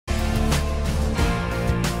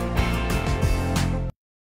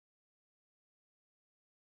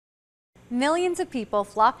Millions of people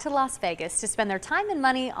flock to Las Vegas to spend their time and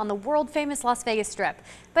money on the world-famous Las Vegas Strip.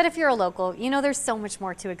 But if you're a local, you know there's so much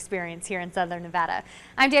more to experience here in Southern Nevada.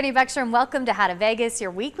 I'm Danny Beckstrom. Welcome to How to Vegas,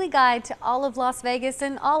 your weekly guide to all of Las Vegas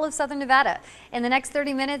and all of Southern Nevada. In the next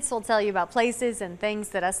 30 minutes, we'll tell you about places and things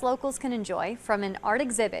that us locals can enjoy, from an art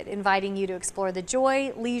exhibit inviting you to explore the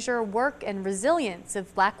joy, leisure, work, and resilience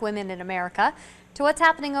of Black women in America, to what's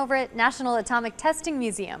happening over at National Atomic Testing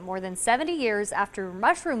Museum more than 70 years after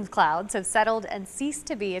mushroom clouds have settled and ceased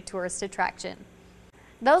to be a tourist attraction.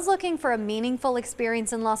 Those looking for a meaningful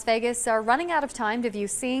experience in Las Vegas are running out of time to view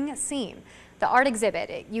Seeing Seen. The art exhibit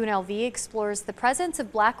at UNLV explores the presence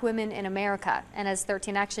of Black women in America, and as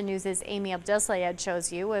 13 Action News' Amy Abdelsayed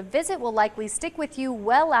shows you, a visit will likely stick with you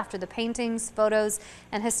well after the paintings, photos,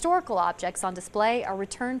 and historical objects on display are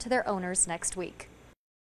returned to their owners next week.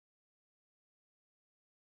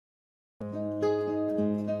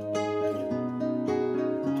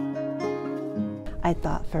 I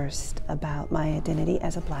thought first about my identity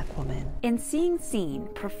as a Black woman. In Seeing Seen,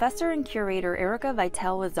 professor and curator Erica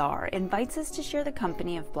Vitale-Lazar invites us to share the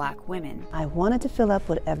company of Black women. I wanted to fill up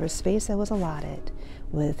whatever space I was allotted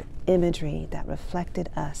with imagery that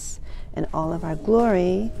reflected us and all of our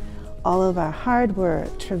glory, all of our hard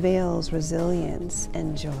work, travails, resilience,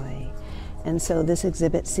 and joy. And so this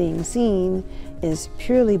exhibit, Seeing Seen, is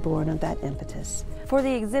purely born of that impetus. For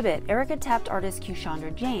the exhibit, Erica tapped artist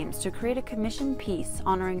Kushandra James to create a commissioned piece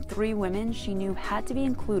honoring 3 women she knew had to be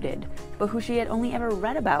included, but who she had only ever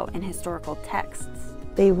read about in historical texts.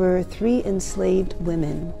 They were 3 enslaved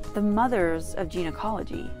women. The mothers of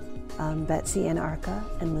gynecology. Betsy and Arca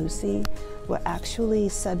and Lucy were actually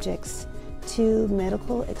subjects to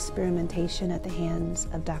medical experimentation at the hands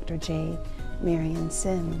of Dr. J. Marion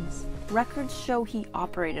Sims. Records show he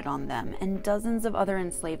operated on them and dozens of other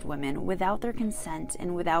enslaved women without their consent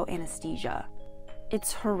and without anesthesia.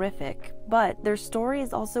 It's horrific, but their story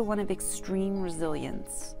is also one of extreme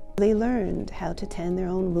resilience. They learned how to tend their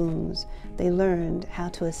own wounds. They learned how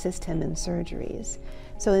to assist him in surgeries.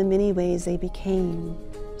 So in many ways, they became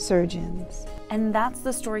surgeons. And that's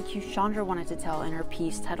the story Kushandra wanted to tell in her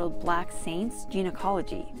piece titled Black Saints,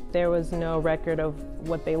 Gynecology. There was no record of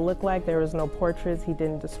what they looked like. There was no portraits. He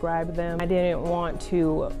didn't describe them. I didn't want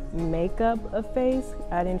to make up a face.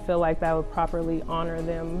 I didn't feel like that would properly honor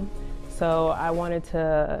them. So I wanted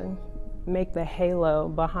to make the halo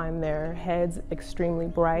behind their heads extremely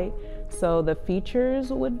bright, so the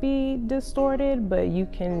features would be distorted, but you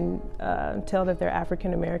can tell that they're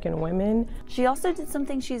African American women. She also did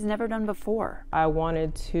something she's never done before. I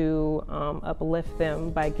wanted to uplift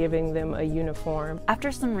them by giving them a uniform.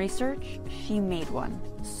 After some research, she made one,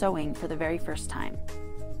 sewing for the very first time.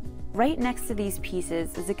 Right next to these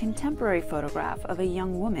pieces is a contemporary photograph of a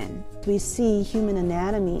young woman. We see human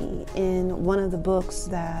anatomy in one of the books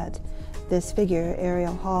that this figure,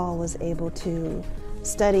 Ariel Hall, was able to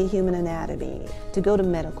study human anatomy, to go to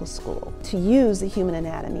medical school, to use the human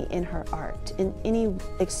anatomy in her art, in any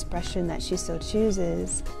expression that she so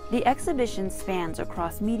chooses. The exhibition spans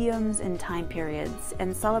across mediums and time periods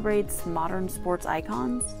and celebrates modern sports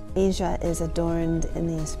icons. Asia is adorned in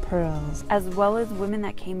these pearls, as well as women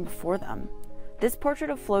that came before them. This portrait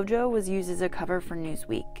of FloJo was used as a cover for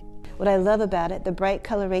Newsweek. What I love about it, the bright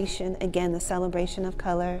coloration, again, the celebration of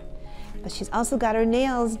color, but she's also got her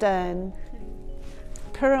nails done.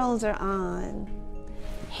 Pearls are on.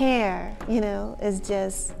 Hair, is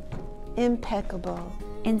just impeccable.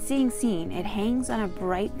 In Seeing Seen, it hangs on a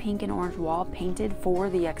bright pink and orange wall painted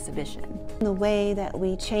for the exhibition. The way that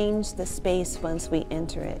we change the space once we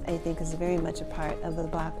enter it, I think, is very much a part of the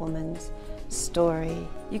Black woman's story.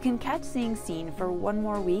 You can catch Seeing Seen for one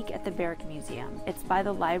more week at the Barrick Museum. It's by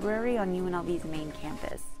the library on UNLV's main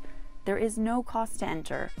campus. There is no cost to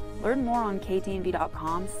enter. Learn more on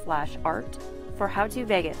ktnv.com/art. For How to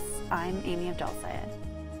Vegas, I'm Amy Abdelsayed.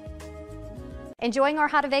 Enjoying our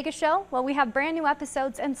How to Vegas show? Well, we have brand new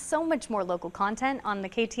episodes and so much more local content on the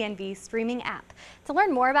KTNV streaming app. To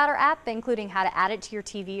learn more about our app, including how to add it to your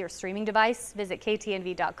TV or streaming device, visit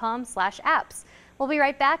ktnv.com/apps. We'll be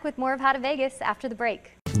right back with more of How to Vegas after the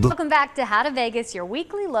break. Welcome back to How to Vegas, your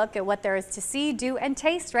weekly look at what there is to see, do, and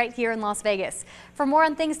taste right here in Las Vegas. For more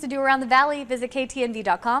on things to do around the valley, visit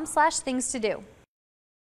ktnv.com/things to do.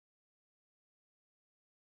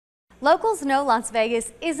 Locals know Las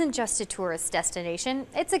Vegas isn't just a tourist destination,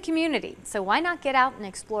 it's a community. So why not get out and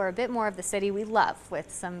explore a bit more of the city we love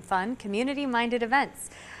with some fun, community-minded events.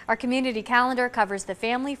 Our community calendar covers the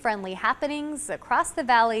family-friendly happenings across the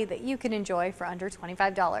valley that you can enjoy for under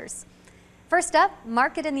 $25. First up,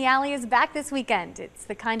 Market in the Alley is back this weekend. It's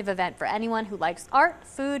the kind of event for anyone who likes art,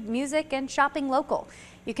 food, music, and shopping local.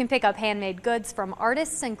 You can pick up handmade goods from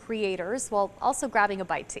artists and creators while also grabbing a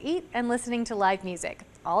bite to eat and listening to live music,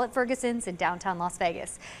 all at Ferguson's in downtown Las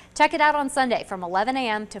Vegas. Check it out on Sunday from 11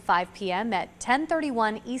 a.m. to 5 p.m. at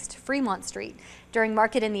 1031 East Fremont Street. During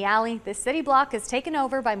Market in the Alley, the city block is taken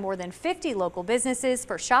over by more than 50 local businesses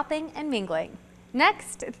for shopping and mingling.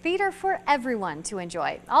 Next, theater for everyone to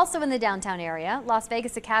enjoy. Also in the downtown area, Las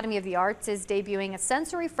Vegas Academy of the Arts is debuting a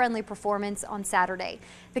sensory-friendly performance on Saturday.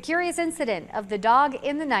 The Curious Incident of the Dog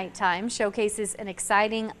in the Nighttime showcases an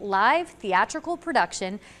exciting live theatrical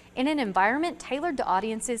production in an environment tailored to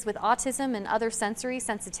audiences with autism and other sensory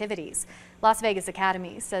sensitivities. Las Vegas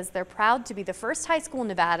Academy says they're proud to be the first high school in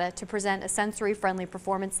Nevada to present a sensory-friendly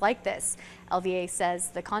performance like this. LVA says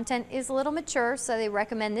the content is a little mature, so they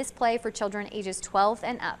recommend this play for children ages 12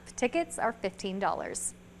 and up. Tickets are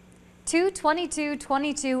 $15.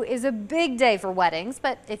 2/22/22 is a big day for weddings,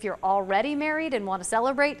 but if you're already married and want to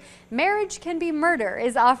celebrate, Marriage Can Be Murder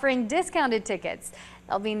is offering discounted tickets.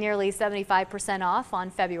 They'll be nearly 75% off on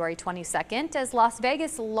February 22nd as Las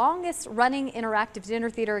Vegas' longest-running interactive dinner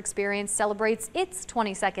theater experience celebrates its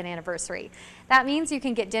 22nd anniversary. That means you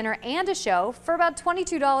can get dinner and a show for about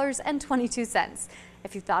 $22.22.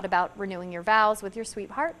 If you thought about renewing your vows with your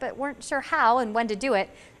sweetheart but weren't sure how and when to do it,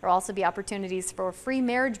 there will also be opportunities for free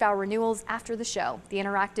marriage vow renewals after the show. The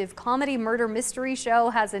interactive comedy murder mystery show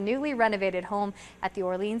has a newly renovated home at the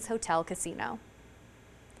Orleans Hotel Casino.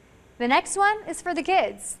 The next one is for the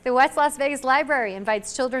kids. The West Las Vegas Library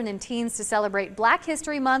invites children and teens to celebrate Black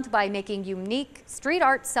History Month by making unique street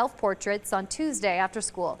art self-portraits on Tuesday after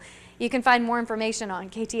school. You can find more information on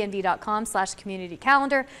ktnv.com/community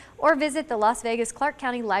calendar or visit the Las Vegas Clark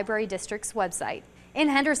County Library District's website. In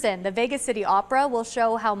Henderson, the Vegas City Opera will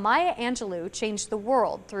show how Maya Angelou changed the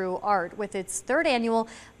world through art with its third annual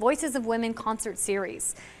Voices of Women concert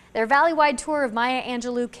series. Their valley-wide tour of Maya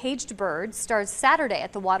Angelou Caged Birds starts Saturday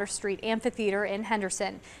at the Water Street Amphitheater in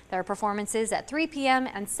Henderson. There are performances at 3 p.m.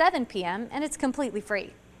 and 7 p.m. and it's completely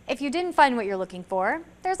free. If you didn't find what you're looking for,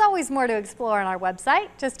 there's always more to explore on our website.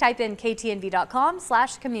 Just type in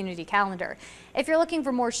ktnv.com/community calendar. If you're looking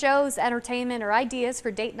for more shows, entertainment, or ideas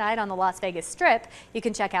for date night on the Las Vegas Strip, you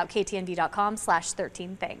can check out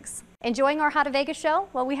ktnv.com/13things. Enjoying our How to Vegas show?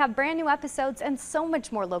 Well, we have brand new episodes and so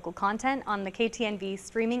much more local content on the KTNV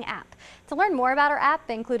streaming app. To learn more about our app,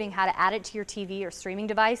 including how to add it to your TV or streaming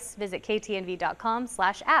device, visit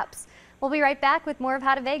ktnv.com/apps. We'll be right back with more of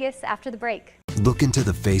How to Vegas after the break. Look into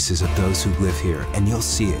the faces of those who live here and you'll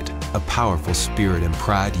see it. A powerful spirit and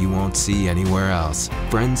pride you won't see anywhere else.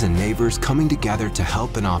 Friends and neighbors coming together to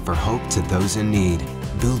help and offer hope to those in need.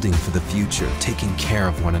 Building for the future, taking care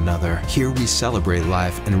of one another. Here we celebrate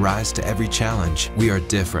life and rise to every challenge. We are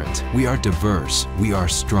different, we are diverse, we are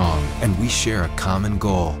strong, and we share a common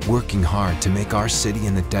goal. Working hard to make our city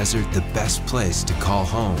in the desert the best place to call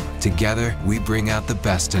home. Together, we bring out the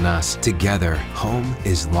best in us. Together, home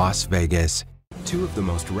is Las Vegas. Two of the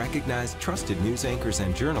most recognized, trusted news anchors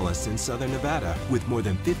and journalists in Southern Nevada, with more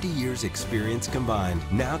than 50 years experience combined,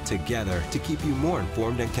 now together to keep you more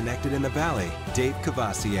informed and connected in the Valley. Dave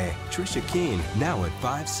Cavassier, Trisha Keene, now at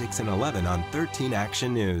 5, 6, and 11 on 13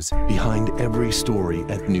 Action News. Behind every story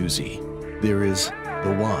at Newsy, there is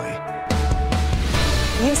the why.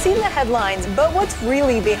 You've seen the headlines, but what's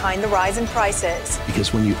really behind the rise in prices?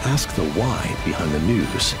 Because when you ask the why behind the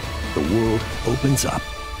news, the world opens up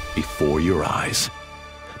before your eyes.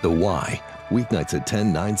 The Why, weeknights at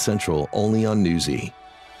 10, 9 Central, only on Newsy.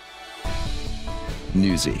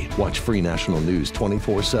 Newsy. Watch free national news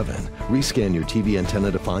 24/7. Rescan your TV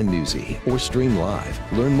antenna to find Newsy or stream live.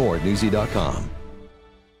 Learn more at newsy.com.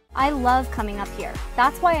 I love coming up here.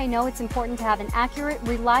 That's why I know it's important to have an accurate,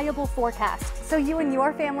 reliable forecast so you and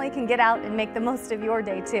your family can get out and make the most of your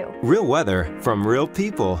day too. Real weather from real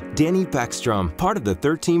people. Danny Beckstrom, part of the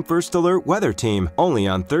 13 First Alert weather team, only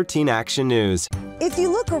on 13 Action News. If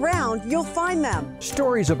you look around, you'll find them.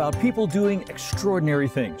 Stories about people doing extraordinary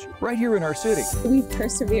things right here in our city. We've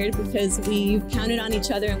persevered because we've counted on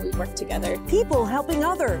each other and we've worked together. People helping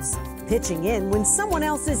others. Pitching in when someone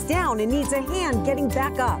else is down and needs a hand getting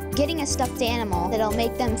back up. Getting a stuffed animal that'll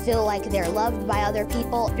make them feel like they're loved by other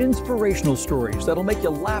people. Inspirational stories that'll make you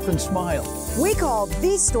laugh and smile. We call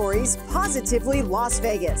these stories Positively Las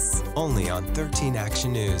Vegas. Only on 13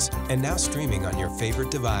 Action News, and now streaming on your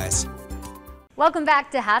favorite device. Welcome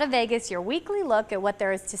back to How to Vegas, your weekly look at what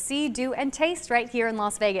there is to see, do, and taste right here in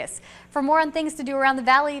Las Vegas. For more on things to do around the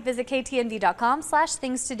Valley, visit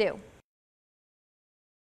ktnv.com/things to do.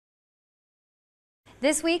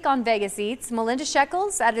 This week on Vegas Eats, Melinda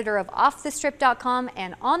Shekels, editor of OffTheStrip.com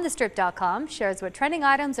and OnTheStrip.com, shares what trending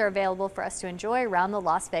items are available for us to enjoy around the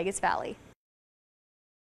Las Vegas Valley.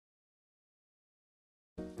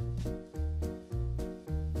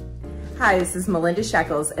 Hi, this is Melinda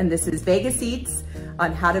Shekels, and this is Vegas Eats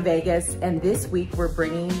on How to Vegas. And this week we're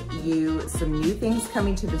bringing you some new things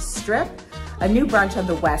coming to the Strip, a new brunch on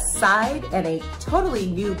the West Side, and a totally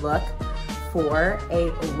new look for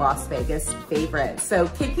a Las Vegas favorite. So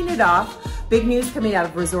kicking it off, big news coming out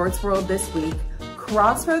of Resorts World this week.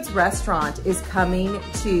 Crossroads Restaurant is coming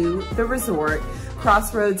to the resort.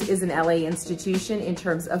 Crossroads is an LA institution in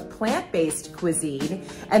terms of plant-based cuisine,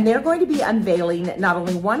 and they're going to be unveiling not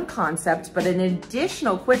only one concept, but an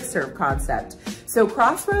additional quick serve concept. So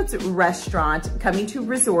Crossroads Restaurant coming to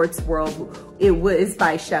Resorts World, it was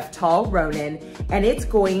by Chef Tal Ronan, and it's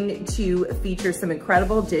going to feature some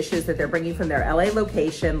incredible dishes that they're bringing from their LA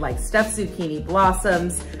location, like stuffed zucchini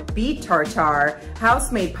blossoms, beet tartare,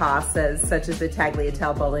 house-made pastas such as the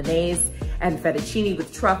tagliatelle bolognese, and fettuccine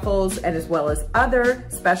with truffles, and as well as other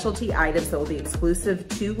specialty items that will be exclusive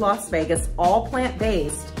to Las Vegas, all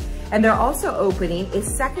plant-based. And they're also opening a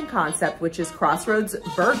second concept, which is Crossroads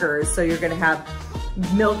Burgers. So you're gonna have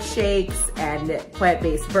milkshakes and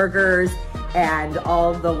plant-based burgers and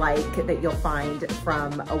all the like that you'll find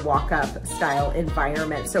from a walk-up style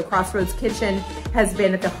environment. So Crossroads Kitchen has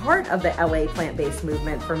been at the heart of the LA plant-based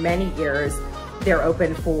movement for many years. They're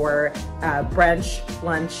open for brunch,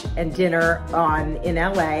 lunch, and dinner in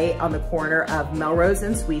LA on the corner of Melrose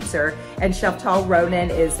and Sweetser. And Chef Tal Ronan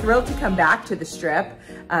is thrilled to come back to the Strip.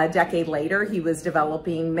 A decade later, he was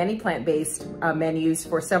developing many plant-based menus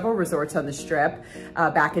for several resorts on the Strip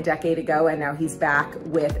back a decade ago, and now he's back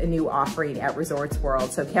with a new offering at Resorts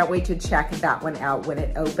World. So can't wait to check that one out when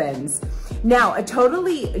it opens. Now, a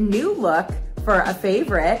totally new look for a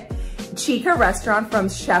favorite, Chica Restaurant from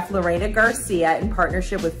Chef Lorena Garcia in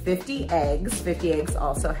partnership with 50 Eggs. 50 Eggs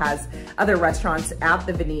also has other restaurants at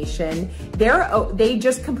the Venetian. They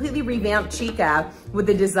just completely revamped Chica with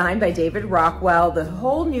the design by David Rockwell, the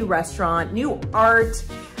whole new restaurant, new art,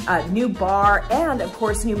 new bar, and of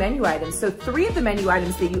course new menu items. So 3 of the menu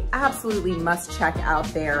items that you absolutely must check out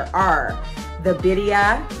there are the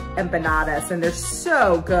birria empanadas, and they're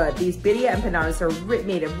so good. These birria empanadas are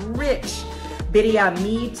made of rich birria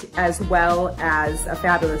meat, as well as a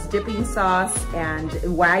fabulous dipping sauce, and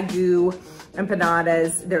Wagyu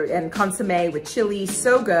empanadas, and consomme with chili.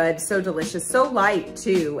 So good, so delicious, so light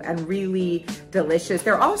too, and really delicious.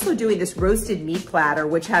 They're also doing this roasted meat platter,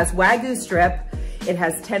 which has Wagyu strip. It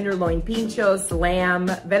has tenderloin pinchos, lamb,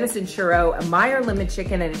 venison churro, a Meyer lemon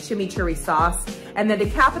chicken, and a chimichurri sauce. And then to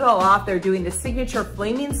cap it all off, they're doing the signature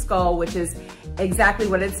flaming skull, which is exactly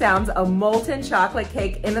what it sounds, a molten chocolate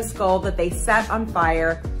cake in a skull that they set on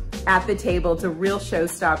fire at the table. It's a real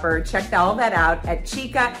showstopper. Check all that out at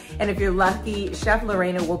Chica. And if you're lucky, Chef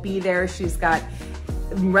Lorena will be there. She's got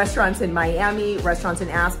restaurants in Miami, restaurants in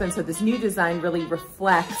Aspen. So this new design really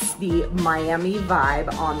reflects the Miami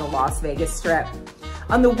vibe on the Las Vegas Strip.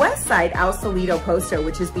 On the west side, Al Solito Posto,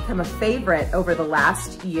 which has become a favorite over the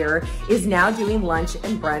last year, is now doing lunch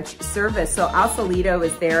and brunch service. So Al Solito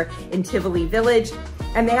is there in Tivoli Village,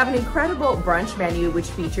 and they have an incredible brunch menu which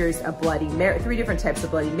features a Bloody Mary, 3 different types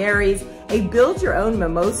of Bloody Marys, a build-your-own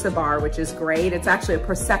mimosa bar, which is great. It's actually a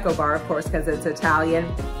Prosecco bar, of course, because it's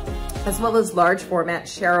Italian, as well as large format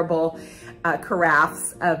shareable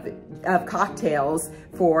carafes of cocktails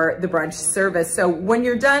for the brunch service. So when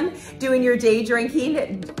you're done doing your day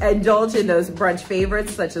drinking, indulge in those brunch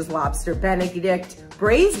favorites such as lobster benedict,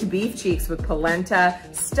 braised beef cheeks with polenta,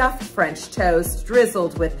 stuffed French toast,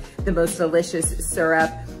 drizzled with the most delicious syrup.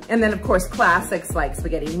 And then of course, classics like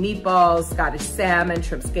spaghetti meatballs, Scottish salmon,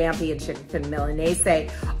 shrimp scampi, and chicken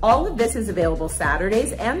milanese. All of this is available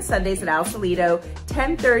Saturdays and Sundays at Al Solito,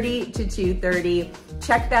 10:30 to 2:30.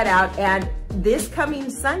 Check that out. And this coming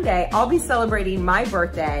Sunday, I'll be celebrating my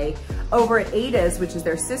birthday over at Ada's, which is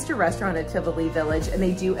their sister restaurant at Tivoli Village, and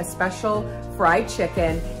they do a special fried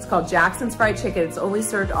chicken. It's called Jackson's Fried Chicken. It's only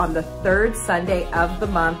served on the 3rd Sunday of the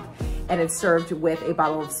month, and it's served with a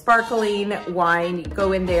bottle of sparkling wine. You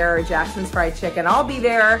go in there, Jackson's Fried Chicken. I'll be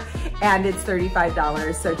there, and it's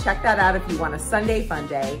 $35. So check that out if you want a Sunday fun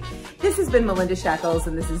day. This has been Melinda Shekels,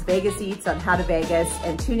 and this is Vegas Eats on How to Vegas,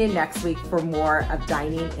 and tune in next week for more of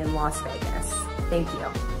dining in Las Vegas. Thank you.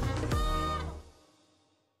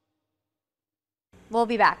 We'll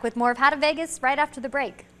be back with more of How to Vegas right after the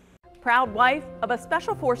break. Proud wife of a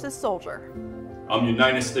Special Forces soldier. I'm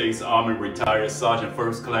United States Army retired Sergeant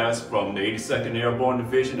First Class from the 82nd Airborne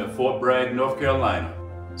Division at Fort Bragg, North Carolina.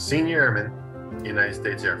 Senior Airman, United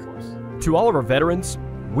States Air Force. To all of our veterans,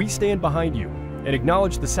 we stand behind you. and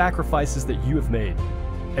acknowledge the sacrifices that you have made.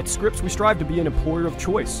 At Scripps, we strive to be an employer of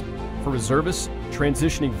choice for reservists,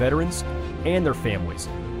 transitioning veterans, and their families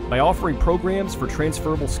by offering programs for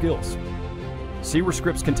transferable skills. See where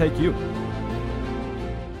Scripps can take you.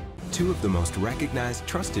 Two of the most recognized,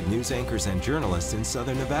 trusted news anchors and journalists in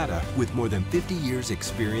Southern Nevada with more than 50 years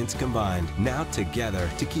experience combined, now together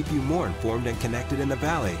to keep you more informed and connected in the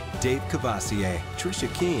Valley. Dave Cavassier,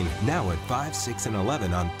 Trisha Keene, now at 5, 6, and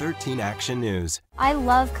 11 on 13 Action News. I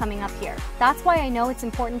love coming up here. That's why I know it's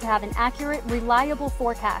important to have an accurate, reliable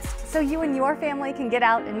forecast, so you and your family can get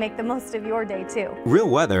out and make the most of your day too. Real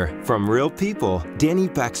weather from real people. Danny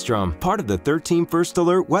Beckstrom, part of the 13 First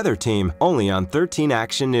Alert Weather Team, only on 13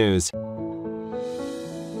 Action News.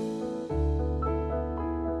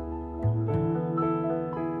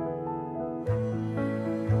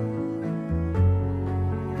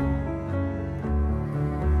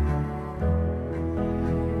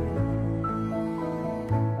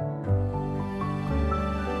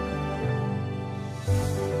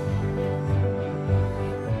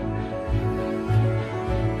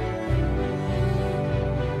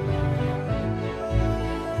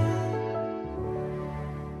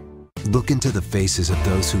 Look into the faces of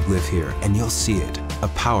those who live here and you'll see it. A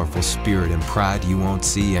powerful spirit and pride you won't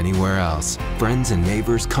see anywhere else. Friends and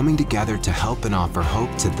neighbors coming together to help and offer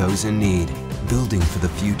hope to those in need. Building for the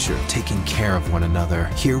future, taking care of one another.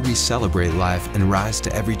 Here we celebrate life and rise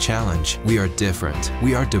to every challenge. We are different,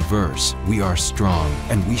 we are diverse, we are strong,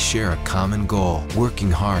 and we share a common goal.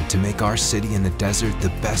 Working hard to make our city in the desert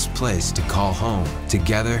the best place to call home.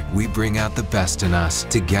 Together, we bring out the best in us.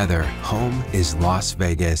 Together, home is Las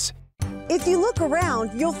Vegas. If you look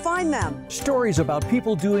around, you'll find them. Stories about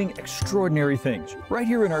people doing extraordinary things right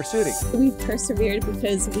here in our city. We've persevered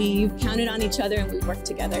because we've counted on each other and we work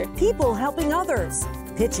together. People helping others.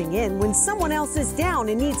 Pitching in when someone else is down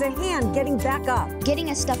and needs a hand getting back up.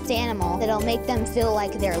 Getting a stuffed animal that'll make them feel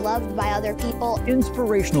like they're loved by other people.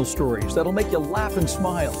 Inspirational stories that'll make you laugh and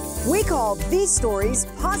smile. We call these stories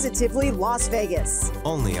Positively Las Vegas.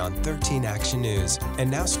 Only on 13 Action News, and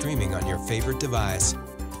now streaming on your favorite device.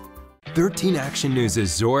 13 Action News'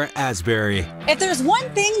 Zora Asbury. If there's one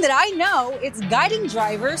thing that I know, it's guiding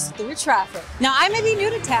drivers through traffic. Now, I may be new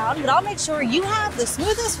to town, but I'll make sure you have the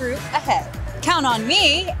smoothest route ahead. Count on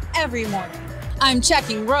me every morning. I'm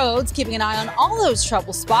checking roads, keeping an eye on all those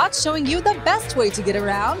trouble spots, showing you the best way to get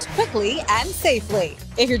around quickly and safely.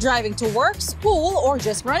 If you're driving to work, school, or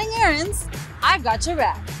just running errands, I've got your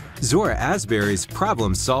back. Zora Asbury's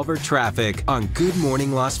Problem Solver Traffic on Good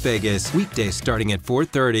Morning Las Vegas, weekdays starting at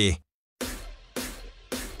 4:30.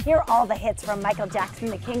 Hear all the hits from Michael Jackson,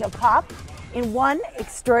 the King of Pop, in one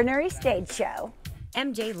extraordinary stage show.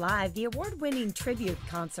 MJ Live, the award-winning tribute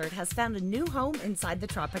concert, has found a new home inside the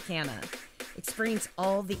Tropicana. Experience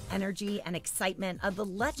all the energy and excitement of the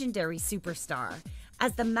legendary superstar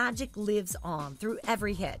as the magic lives on through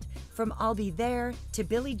every hit, from I'll Be There to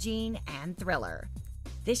Billie Jean and Thriller.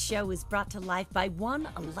 This show is brought to life by one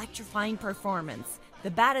electrifying performance, the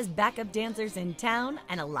baddest backup dancers in town,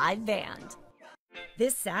 and a live band.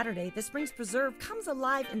 This Saturday, the Springs Preserve comes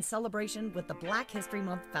alive in celebration with the Black History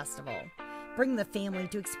Month Festival. Bring the family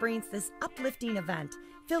to experience this uplifting event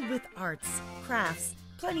filled with arts, crafts,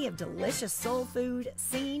 plenty of delicious soul food,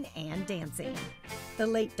 singing, and dancing. The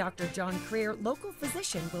late Dr. John Creer, local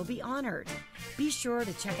physician, will be honored. Be sure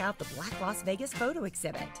to check out the Black Las Vegas photo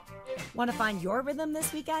exhibit. Want to find your rhythm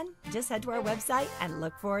this weekend? Just head to our website and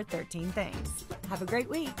look for 13 Things. Have a great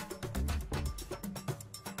week.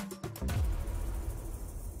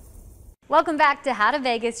 Welcome back to How to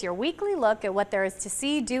Vegas, your weekly look at what there is to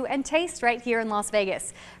see, do, and taste right here in Las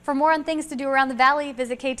Vegas. For more on things to do around the valley,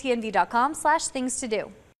 visit ktnv.com/things-to-do.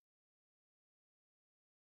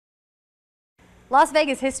 Las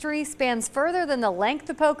Vegas history spans further than the length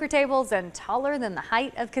of poker tables and taller than the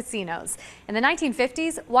height of casinos. In the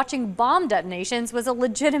 1950s, watching bomb detonations was a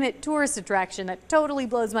legitimate tourist attraction that totally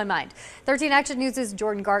blows my mind. 13 Action News'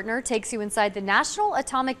 Jordan Gartner takes you inside the National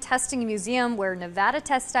Atomic Testing Museum, where Nevada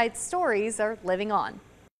test site stories are living on.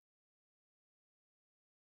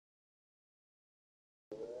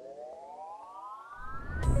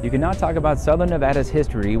 You cannot talk about Southern Nevada's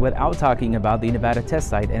history without talking about the Nevada Test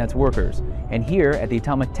Site and its workers. And here at the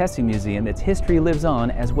Atomic Testing Museum, its history lives on,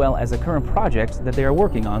 as well as the current projects that they are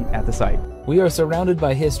working on at the site. We are surrounded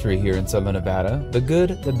by history here in Southern Nevada, the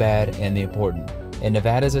good, the bad, and the important. And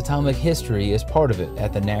Nevada's atomic history is part of it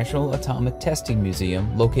at the National Atomic Testing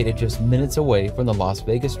Museum, located just minutes away from the Las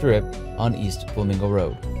Vegas Strip on East Flamingo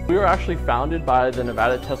Road. We were actually founded by the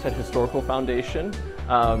Nevada Test Site Historical Foundation.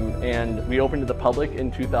 And we opened to the public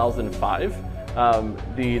in 2005.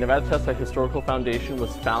 The Nevada Test Site Historical Foundation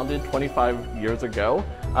was founded 25 years ago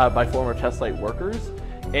by former test site workers.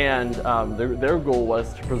 And their goal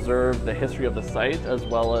was to preserve the history of the site as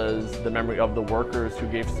well as the memory of the workers who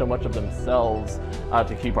gave so much of themselves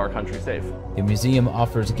to keep our country safe. The museum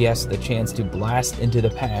offers guests the chance to blast into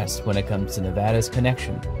the past when it comes to Nevada's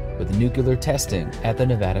connection with nuclear testing at the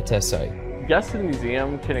Nevada Test Site. Guests in the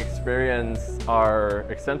museum can experience our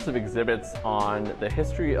extensive exhibits on the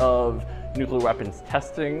history of nuclear weapons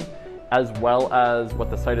testing, as well as what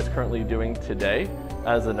the site is currently doing today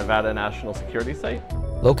as a Nevada National Security Site.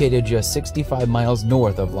 Located just 65 miles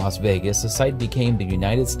north of Las Vegas, the site became the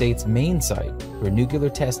United States' main site for nuclear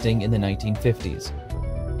testing in the 1950s,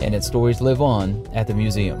 and its stories live on at the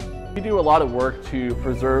museum. We do a lot of work to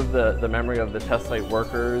preserve the memory of the test site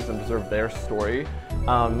workers and preserve their story.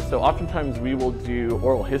 So oftentimes we will do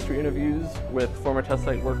oral history interviews with former test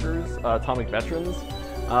site workers, atomic veterans.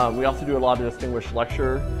 We also do a lot of distinguished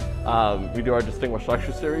lecture. We do our Distinguished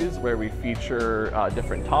Lecture Series where we feature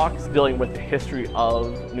different talks dealing with the history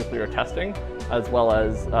of nuclear testing as well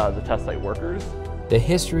as the test site workers. The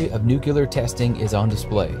history of nuclear testing is on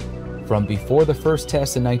display, from before the first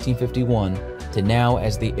test in 1951 to now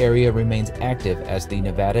as the area remains active as the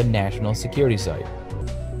Nevada National Security Site.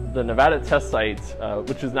 The Nevada Test Site,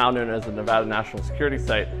 which is now known as the Nevada National Security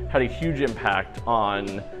Site, had a huge impact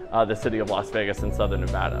on the city of Las Vegas and southern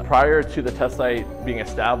Nevada. Prior to the test site being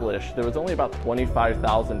established, there was only about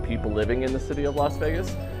 25,000 people living in the city of Las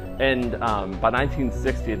Vegas. And by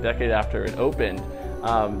 1960, a decade after it opened,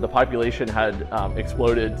 the population had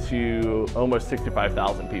exploded to almost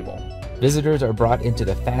 65,000 people. Visitors are brought into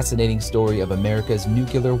the fascinating story of America's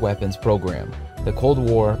nuclear weapons program, the Cold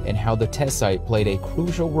War, and how the test site played a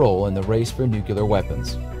crucial role in the race for nuclear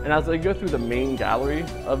weapons. And as they go through the main gallery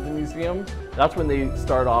of the museum, that's when they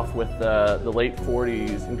start off with the late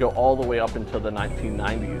 40s and go all the way up until the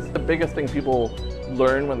 1990s. The biggest thing people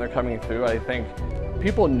learn when they're coming through, I think,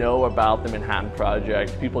 people know about the Manhattan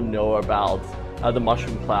Project, people know about the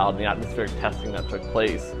mushroom cloud and the atmospheric testing that took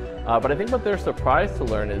place. But I think what they're surprised to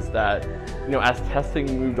learn is that, as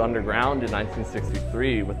testing moved underground in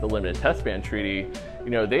 1963 with the Limited Test Ban Treaty,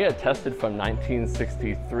 they had tested from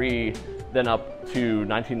 1963 then up to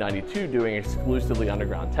 1992 doing exclusively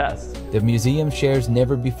underground tests. The museum shares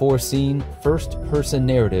never-before-seen first-person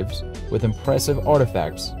narratives with impressive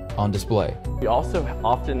artifacts on display. We also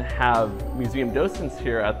often have museum docents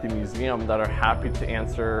here at the museum that are happy to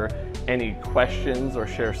answer any questions or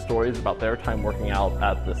share stories about their time working out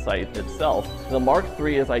at the site itself. The Mark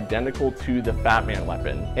III is identical to the Fat Man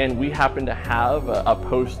weapon, and we happen to have a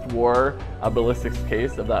post-war ballistics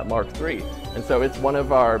case of that Mark III. And so it's one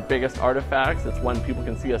of our biggest artifacts. It's one people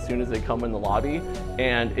can see as soon as they come in the lobby,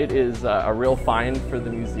 and it is a real find for the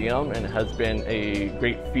museum and has been a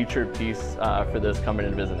great featured piece for those coming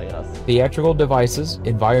and visiting us. Theatrical devices,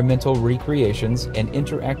 environmental recreations, and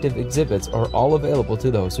interactive exhibits are all available to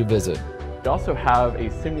those who visit. We also have a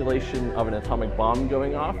simulation of an atomic bomb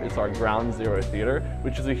going off. It's our Ground Zero Theater,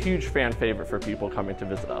 which is a huge fan favorite for people coming to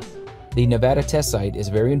visit us. The Nevada Test Site is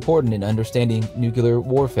very important in understanding nuclear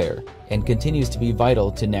warfare and continues to be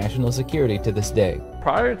vital to national security to this day.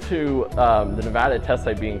 Prior to the Nevada Test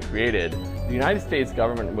Site being created, the United States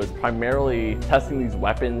government was primarily testing these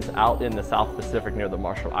weapons out in the South Pacific near the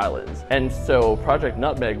Marshall Islands. And so Project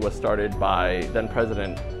Nutmeg was started by then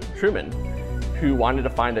President Truman, who wanted to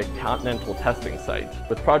find a continental testing site.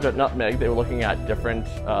 With Project Nutmeg, they were looking at different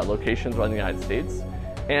locations around the United States.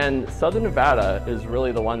 And Southern Nevada is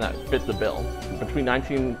really the one that fit the bill. Between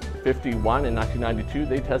 1951 and 1992,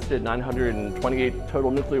 they tested 928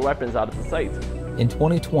 total nuclear weapons out at the site. In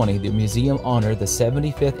 2020, the museum honored the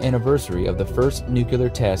 75th anniversary of the first nuclear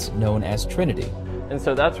test known as Trinity. And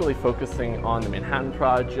so that's really focusing on the Manhattan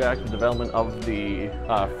Project, the development of the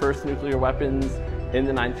first nuclear weapons in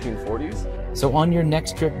the 1940s. So on your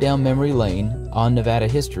next trip down memory lane on Nevada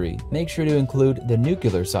history, make sure to include the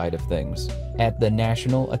nuclear side of things at the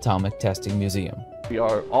National Atomic Testing Museum. We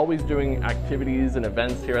are always doing activities and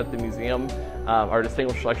events here at the museum. Our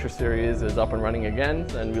Distinguished Lecture Series is up and running again,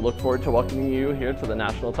 and we look forward to welcoming you here to the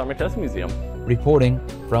National Atomic Testing Museum. Reporting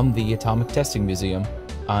from the Atomic Testing Museum,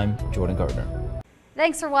 I'm Jordan Gardner.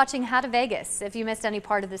 Thanks for watching How to Vegas. If you missed any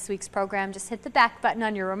part of this week's program, just hit the back button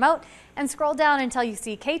on your remote and scroll down until you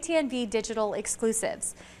see KTNV Digital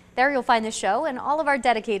Exclusives. There you'll find the show and all of our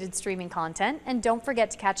dedicated streaming content. And don't forget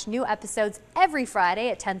to catch new episodes every Friday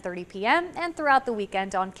at 10:30 p.m. and throughout the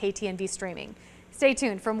weekend on KTNV Streaming. Stay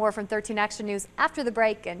tuned for more from 13 Action News after the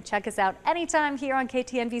break, and check us out anytime here on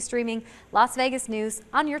KTNV Streaming, Las Vegas News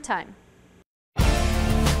on your time.